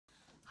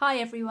Hi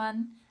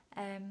everyone.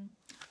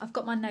 I've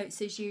got my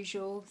notes as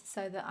usual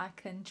so that I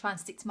can try and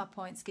stick to my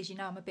points because you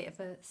know I'm a bit of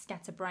a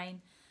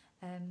scatterbrain.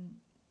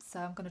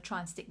 So I'm going to try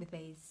and stick with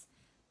these.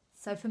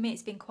 So for me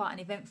it's been quite an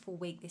eventful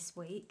week this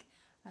week.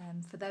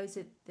 For those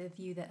of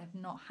you that have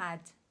not had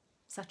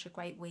such a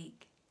great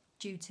week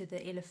due to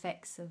the ill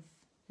effects of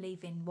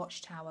leaving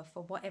Watchtower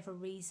for whatever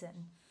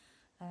reason,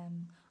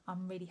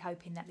 I'm really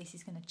hoping that this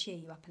is going to cheer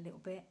you up a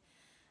little bit.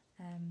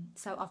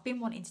 So I've been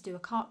wanting to do a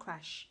car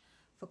crash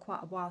for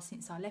quite a while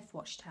since I left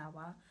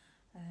Watchtower.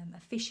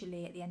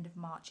 Officially at the end of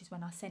March is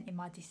when I sent in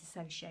my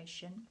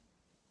disassociation.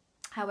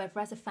 However,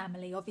 as a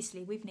family,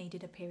 obviously we've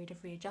needed a period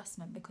of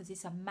readjustment because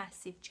it's a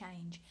massive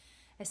change,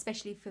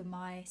 especially for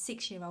my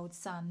 6-year-old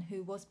son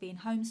who was being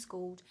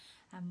homeschooled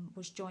and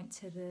was joined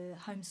to the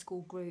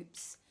homeschool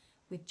groups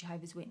with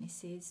Jehovah's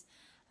Witnesses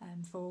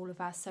for all of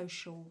our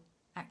social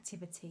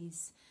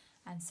activities.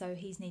 And so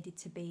he's needed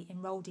to be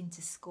enrolled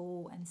into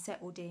school and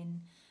settled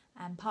in.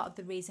 And part of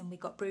the reason we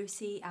got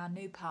Brucey, our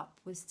new pup,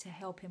 was to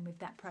help him with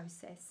that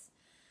process.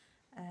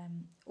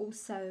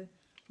 Also,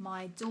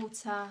 my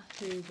daughter,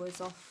 who was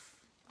off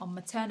on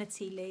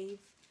maternity leave,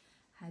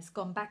 has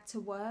gone back to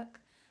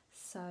work.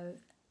 So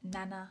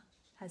Nana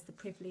has the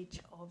privilege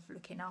of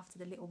looking after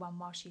the little one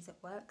while she's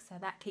at work. So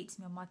that keeps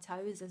me on my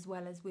toes as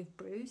well as with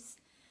Bruce.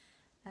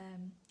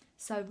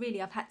 So really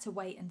I've had to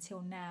wait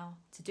until now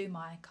to do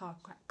my car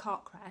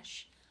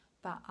crash,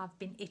 but I've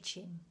been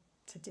itching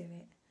to do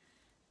it.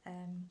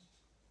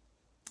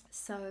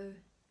 So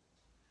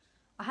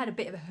I had a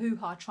bit of a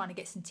hoo-ha trying to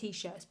get some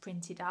t-shirts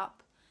printed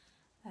up,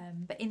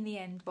 but in the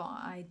end what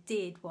I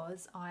did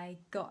was I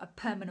got a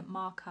permanent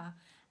marker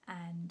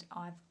and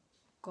I've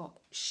got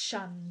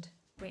shunned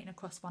written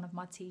across one of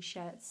my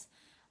t-shirts.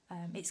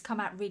 It's come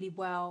out really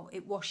well,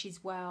 it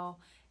washes well,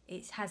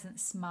 it hasn't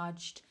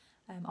smudged.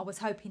 I was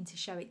hoping to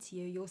show it to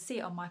you. You'll see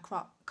it on my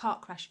car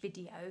crash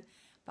video,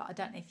 but I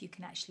don't know if you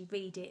can actually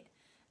read it,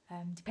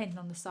 depending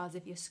on the size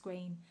of your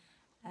screen.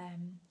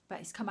 But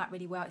it's come out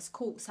really well. It's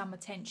caught some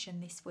attention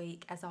this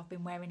week as I've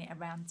been wearing it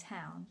around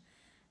town.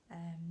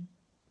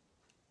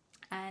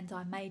 And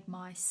I made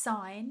my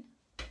sign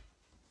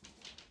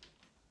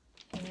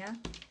here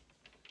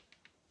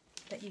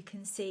that you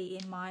can see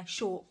in my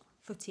short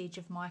footage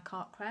of my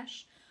car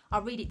crash.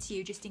 I'll read it to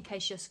you just in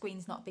case your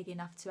screen's not big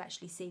enough to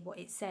actually see what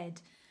it said.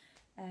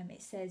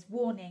 It says,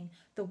 warning,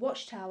 the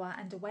Watchtower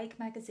and Awake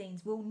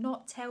magazines will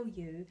not tell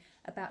you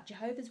about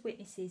Jehovah's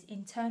Witnesses'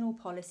 internal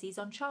policies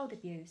on child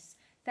abuse.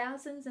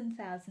 Thousands and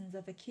thousands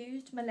of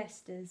accused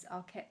molesters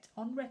are kept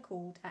on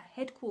record at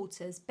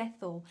headquarters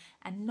Bethel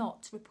and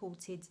not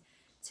reported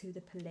to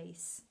the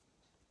police.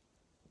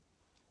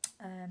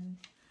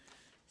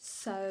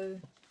 So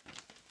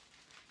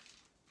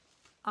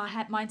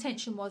my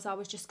intention was I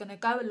was just going to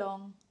go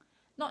along,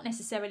 not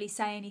necessarily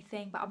say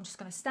anything, but I'm just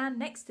going to stand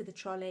next to the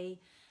trolley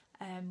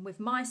with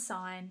my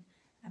sign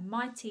and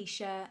my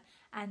t-shirt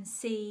and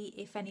see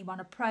if anyone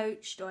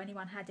approached or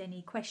anyone had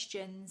any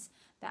questions,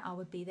 that I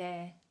would be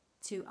there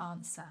to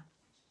answer.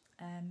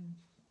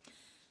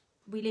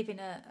 We live in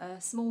a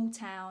small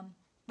town,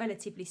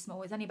 relatively small.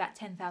 There's only about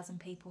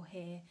 10,000 people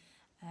here.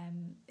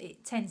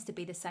 It tends to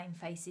be the same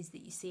faces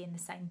that you see in the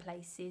same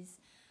places.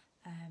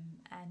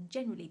 And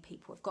generally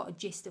people have got a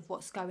gist of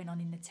what's going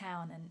on in the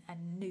town,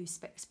 and news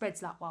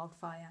spreads like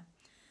wildfire.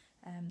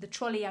 The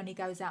trolley only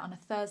goes out on a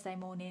Thursday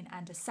morning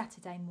and a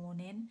Saturday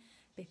morning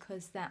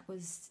because that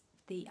was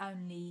the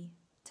only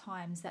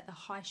times that the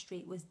high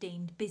street was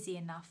deemed busy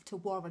enough to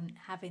warrant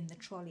having the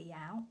trolley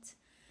out.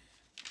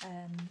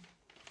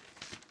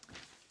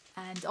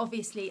 And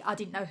obviously I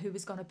didn't know who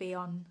was going to be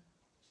on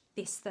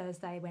this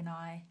Thursday when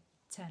I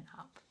turned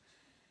up.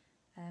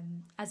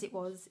 As it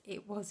was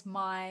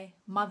my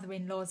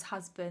mother-in-law's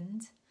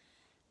husband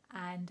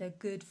and a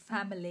good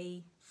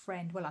family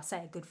friend. Well, I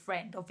say a good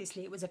friend,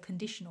 obviously it was a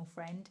conditional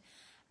friend,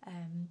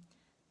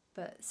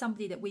 but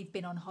somebody that we've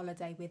been on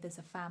holiday with as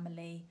a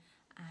family,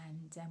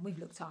 and we've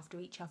looked after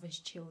each other's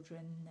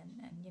children,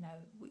 and you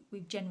know,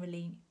 we've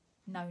generally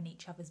known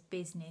each other's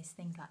business,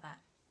 things like that.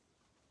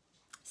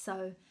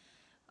 So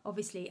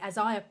obviously as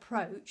I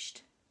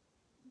approached,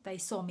 they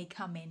saw me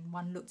coming.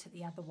 One looked at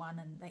the other one,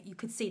 and you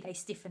could see they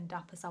stiffened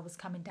up as I was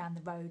coming down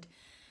the road.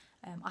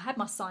 I had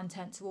my sign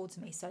turned towards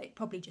me, so it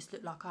probably just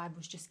looked like I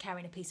was just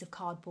carrying a piece of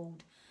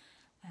cardboard.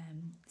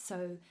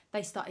 So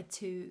they started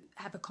to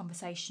have a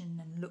conversation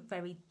and look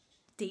very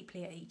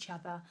deeply at each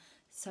other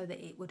so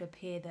that it would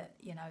appear that,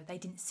 you know, they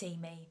didn't see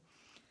me.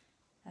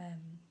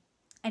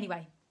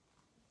 Anyway,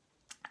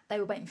 they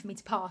were waiting for me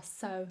to pass,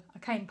 so I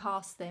came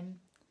past them,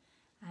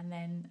 and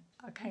then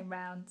I came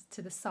round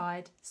to the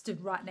side,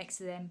 stood right next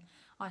to them.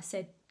 I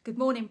said, "Good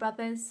morning,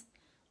 brothers."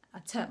 I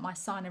turned my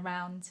sign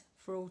around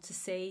for all to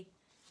see,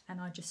 and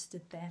I just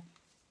stood there.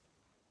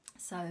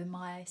 So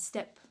my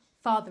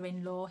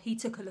stepfather-in-law, he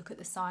took a look at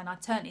the sign. I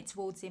turned it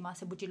towards him. I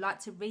said, "Would you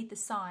like to read the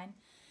sign?"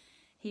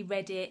 He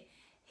read it.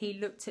 He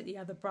looked at the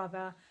other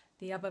brother.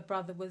 The other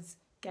brother was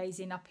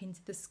gazing up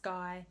into the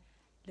sky,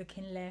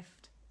 looking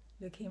left,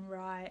 looking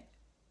right,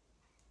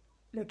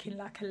 looking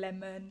like a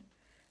lemon.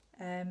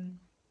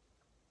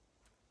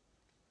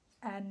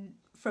 And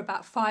for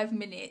about 5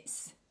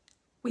 minutes,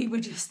 we were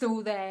just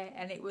all there,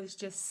 and it was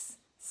just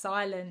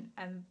silent,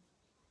 and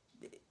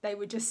they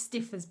were just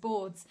stiff as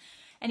boards.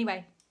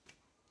 Anyway,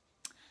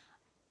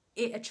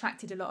 it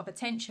attracted a lot of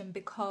attention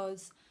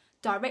because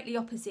directly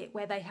opposite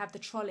where they have the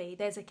trolley,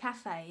 there's a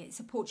cafe. It's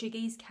a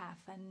Portuguese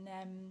cafe,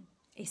 and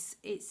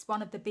it's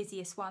one of the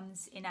busiest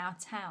ones in our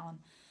town.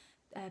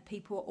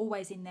 People are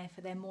always in there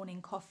for their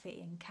morning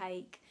coffee and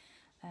cake,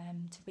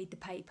 to read the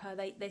paper.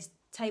 There's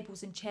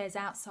tables and chairs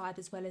outside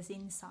as well as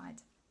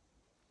inside.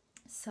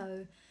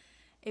 So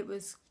it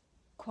was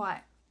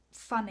quite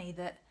funny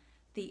that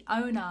the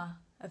owner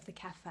of the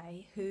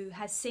cafe, who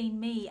has seen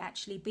me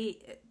actually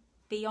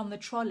be on the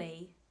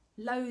trolley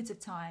loads of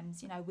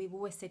times, you know, we've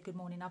always said good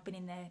morning. I've been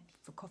in there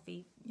for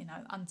coffee, you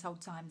know,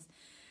 untold times.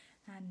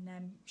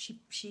 And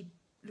she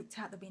looked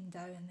out the window,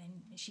 and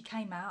then she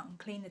came out and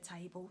cleaned the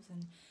tables,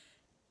 and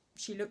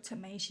she looked at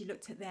me, she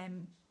looked at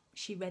them,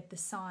 she read the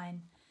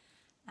sign,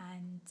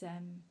 and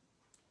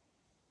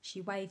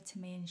she waved to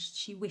me and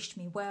she wished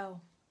me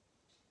well.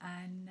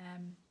 And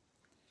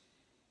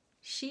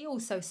she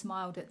also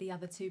smiled at the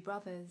other two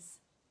brothers,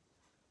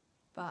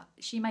 but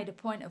she made a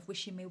point of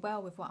wishing me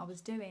well with what I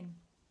was doing.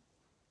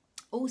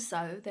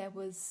 Also, there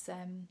was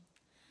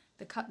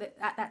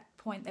at that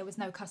point there was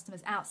no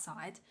customers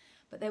outside,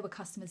 but there were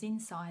customers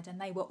inside, and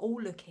they were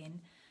all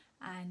looking.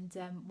 And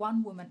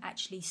one woman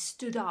actually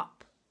stood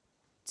up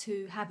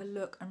to have a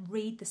look and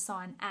read the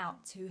sign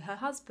out to her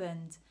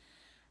husband.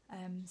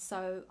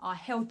 So I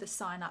held the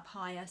sign up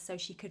higher so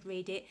she could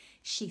read it.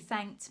 She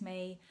thanked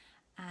me,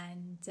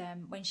 and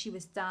when she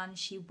was done,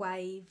 she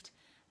waved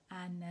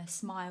and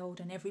smiled,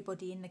 and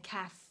everybody in the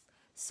cafe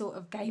sort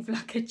of gave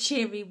like a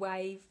cheery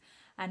wave.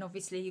 And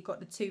obviously you've got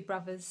the two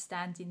brothers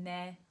standing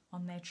there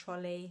on their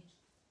trolley,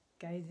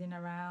 gazing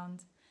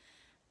around.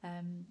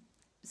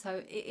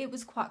 So it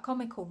was quite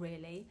comical,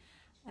 really.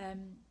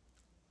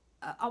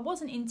 I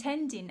wasn't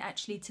intending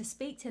actually to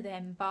speak to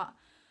them, but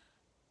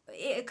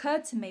it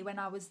occurred to me when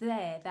I was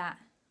there that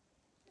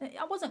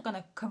I wasn't going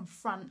to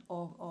confront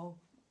or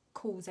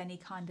cause any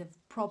kind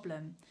of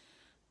problem,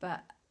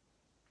 but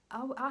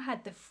I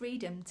had the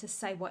freedom to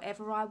say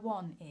whatever I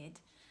wanted,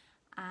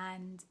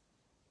 and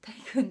they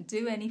couldn't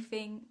do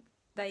anything.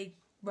 They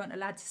weren't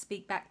allowed to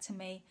speak back to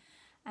me.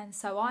 And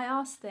so I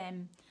asked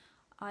them,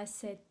 I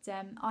said,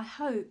 I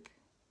hope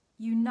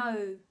you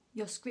know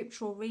your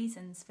scriptural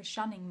reasons for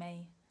shunning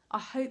me. I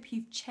hope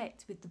you've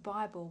checked with the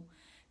Bible,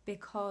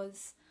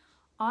 because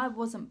I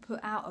wasn't put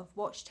out of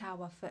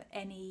Watchtower for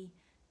any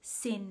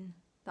sin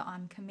that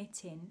I'm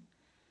committing.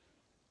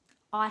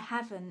 I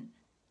haven't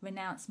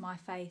renounced my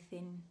faith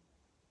in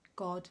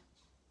God.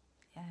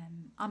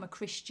 I'm a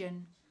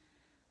Christian.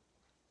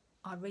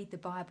 I read the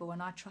Bible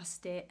and I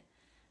trust it.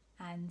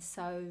 And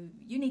so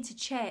you need to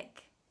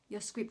check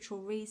your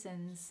scriptural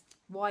reasons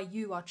why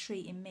you are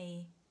treating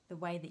me the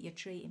way that you're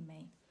treating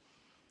me.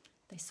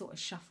 They sort of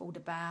shuffled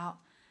about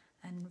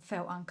and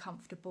felt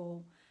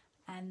uncomfortable.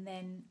 And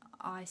then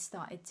I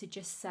started to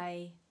just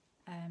say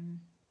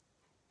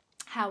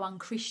how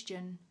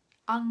unchristian,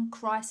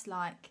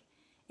 unchristlike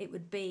it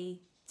would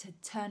be to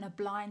turn a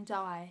blind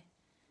eye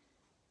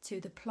to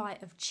the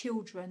plight of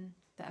children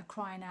that are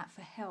crying out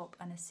for help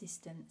and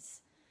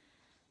assistance.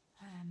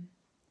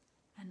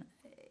 And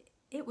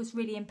it was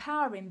really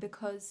empowering,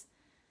 because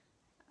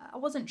I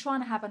wasn't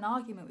trying to have an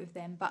argument with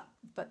them, but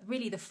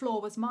really the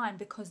floor was mine,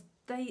 because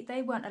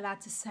they weren't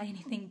allowed to say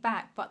anything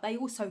back, but they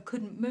also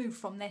couldn't move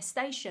from their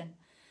station.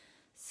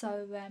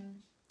 So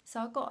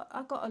I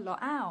got a lot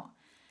out.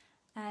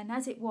 And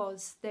as it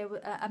was,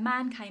 a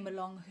man came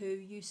along who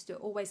used to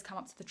always come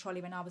up to the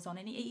trolley when I was on,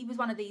 and he was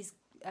one of these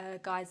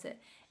guys that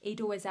he'd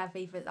always have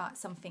either like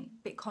something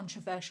a bit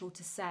controversial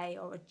to say,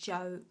 or a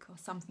joke or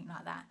something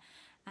like that.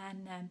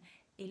 And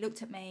he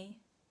looked at me,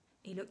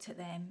 he looked at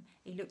them,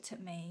 he looked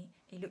at me,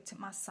 he looked at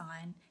my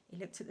sign, he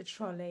looked at the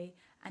trolley,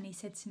 and he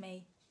said to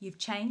me, "You've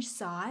changed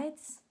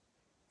sides?"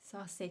 So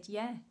I said,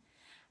 "Yeah."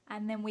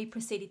 And then we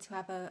proceeded to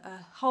have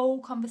a whole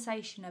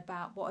conversation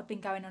about what had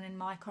been going on in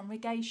my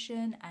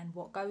congregation and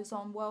what goes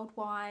on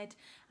worldwide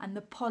and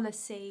the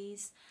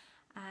policies.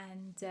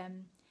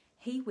 And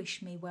he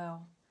wished me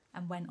well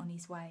and went on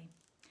his way.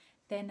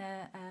 Then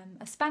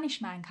a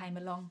Spanish man came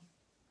along.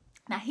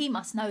 Now, he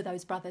must know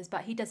those brothers,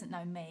 but he doesn't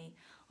know me.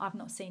 I've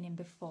not seen him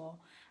before.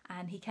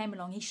 And he came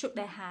along, he shook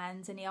their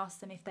hands, and he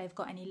asked them if they've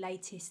got any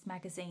latest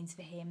magazines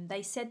for him.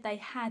 They said they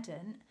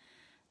hadn't.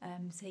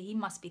 So he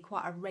must be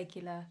quite a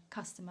regular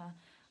customer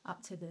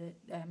up to the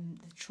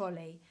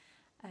trolley.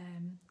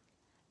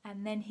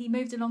 And then he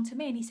moved along to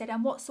me and he said,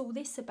 "And what's all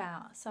this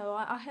about?" So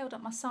I held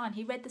up my sign.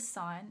 He read the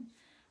sign,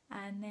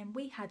 and then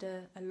we had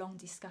a long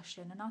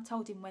discussion. And I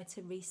told him where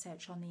to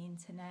research on the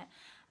internet.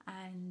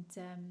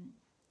 And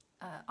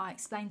I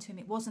explained to him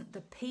it wasn't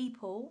the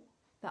people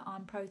that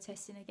I'm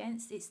protesting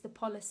against, it's the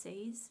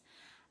policies.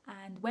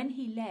 And when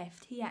he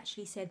left, he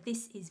actually said,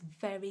 "This is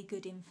very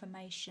good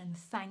information,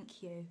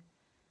 thank you."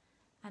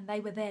 And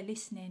they were there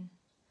listening.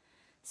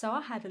 So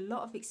I had a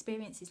lot of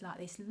experiences like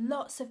this.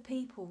 Lots of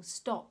people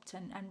stopped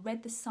and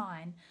read the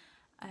sign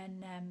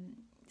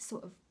and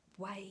sort of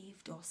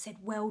waved or said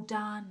well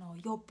done or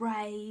you're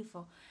brave,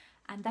 or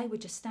and they were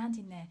just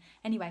standing there.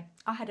 Anyway,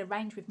 I had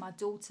arranged with my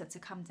daughter to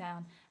come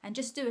down and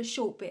just do a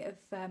short bit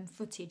of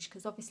footage,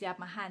 because obviously I had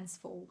my hands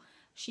full.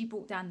 She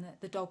brought down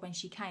the dog when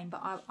she came,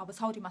 but I was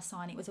holding my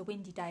sign. It was a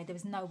windy day. There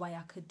was no way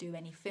I could do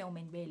any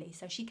filming really.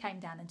 So she came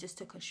down and just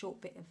took a short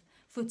bit of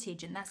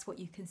footage, and that's what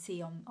you can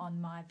see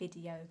on my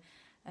video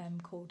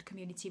called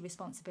Community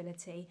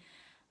Responsibility.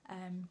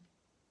 And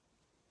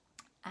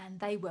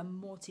they were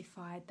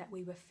mortified that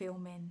we were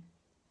filming.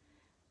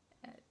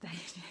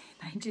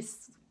 They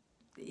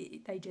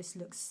just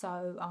looked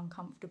so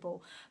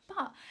uncomfortable.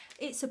 But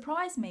it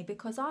surprised me,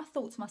 because I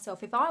thought to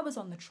myself, if I was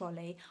on the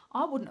trolley,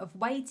 I wouldn't have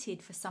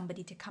waited for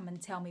somebody to come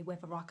and tell me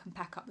whether I can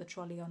pack up the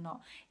trolley or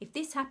not. If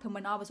this happened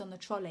when I was on the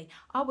trolley,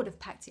 I would have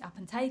packed it up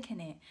and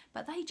taken it.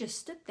 But they just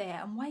stood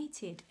there and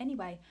waited.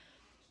 Anyway,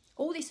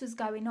 all this was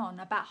going on.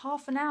 About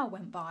half an hour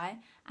went by,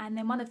 and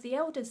then one of the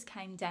elders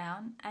came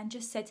down and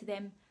just said to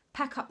them,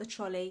 pack up the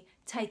trolley,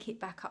 take it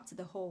back up to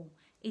the hall.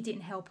 He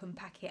didn't help them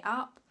pack it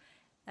up.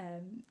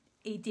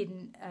 He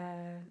didn't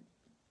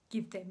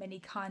give them any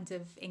kind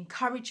of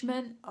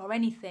encouragement or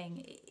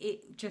anything.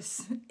 It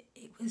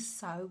was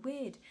so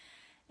weird.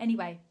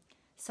 Anyway,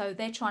 so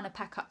they're trying to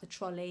pack up the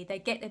trolley. They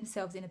get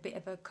themselves in a bit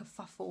of a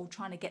kerfuffle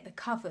trying to get the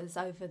covers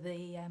over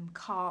the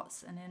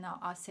carts. And then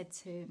I said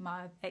to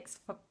my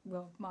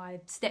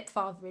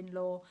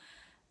stepfather-in-law,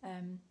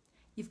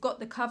 you've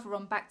got the cover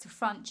on back to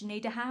front. Do you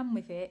need a hand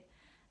with it?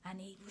 And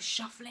he was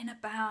shuffling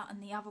about,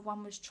 and the other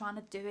one was trying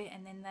to do it,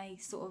 and then they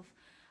sort of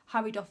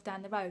hurried off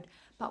down the road.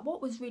 But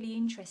what was really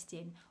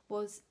interesting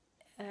was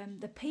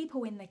the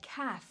people in the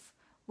cafe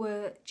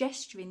were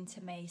gesturing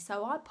to me.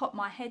 So I popped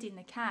my head in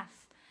the cafe,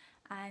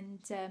 and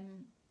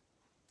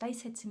they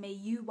said to me,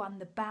 you won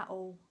the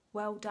battle,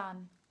 well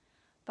done.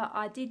 But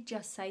I did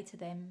just say to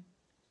them,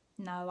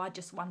 no, I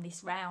just won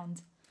this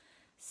round.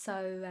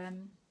 So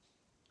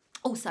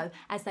also,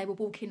 as they were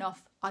walking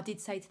off, I did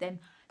say to them,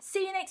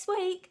 see you next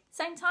week,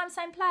 same time,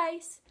 same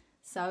place.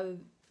 So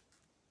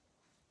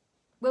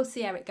we'll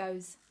see how it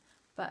goes.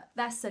 But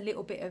that's a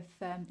little bit of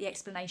the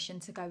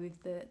explanation to go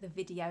with the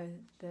video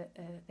that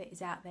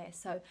is out there.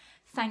 So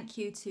thank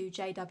you to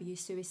JW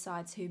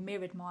Suicides, who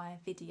mirrored my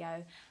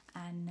video,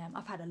 and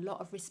I've had a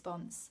lot of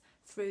response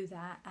through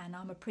that, and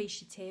I'm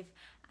appreciative.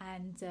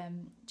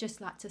 And just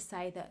like to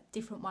say that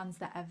different ones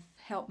that have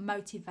helped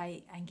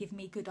motivate and give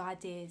me good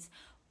ideas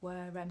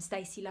were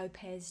Stacey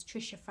Lopez,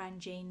 Trisha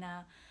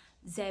Frangina,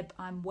 Zeb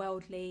I'm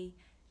Worldly,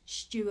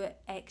 Stuart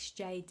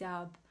XJ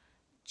Dub,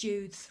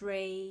 Jude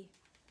 3,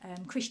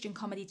 Christian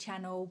Comedy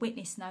Channel,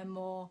 Witness No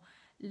More,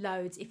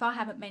 loads. If I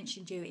haven't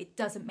mentioned you, it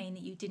doesn't mean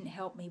that you didn't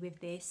help me with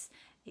this.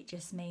 It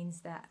just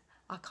means that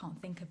I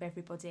can't think of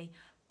everybody.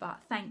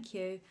 But thank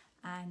you,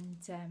 and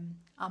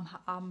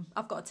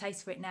I've got a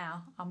taste for it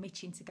now. I'm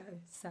itching to go.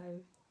 So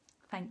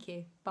thank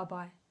you. Bye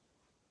bye.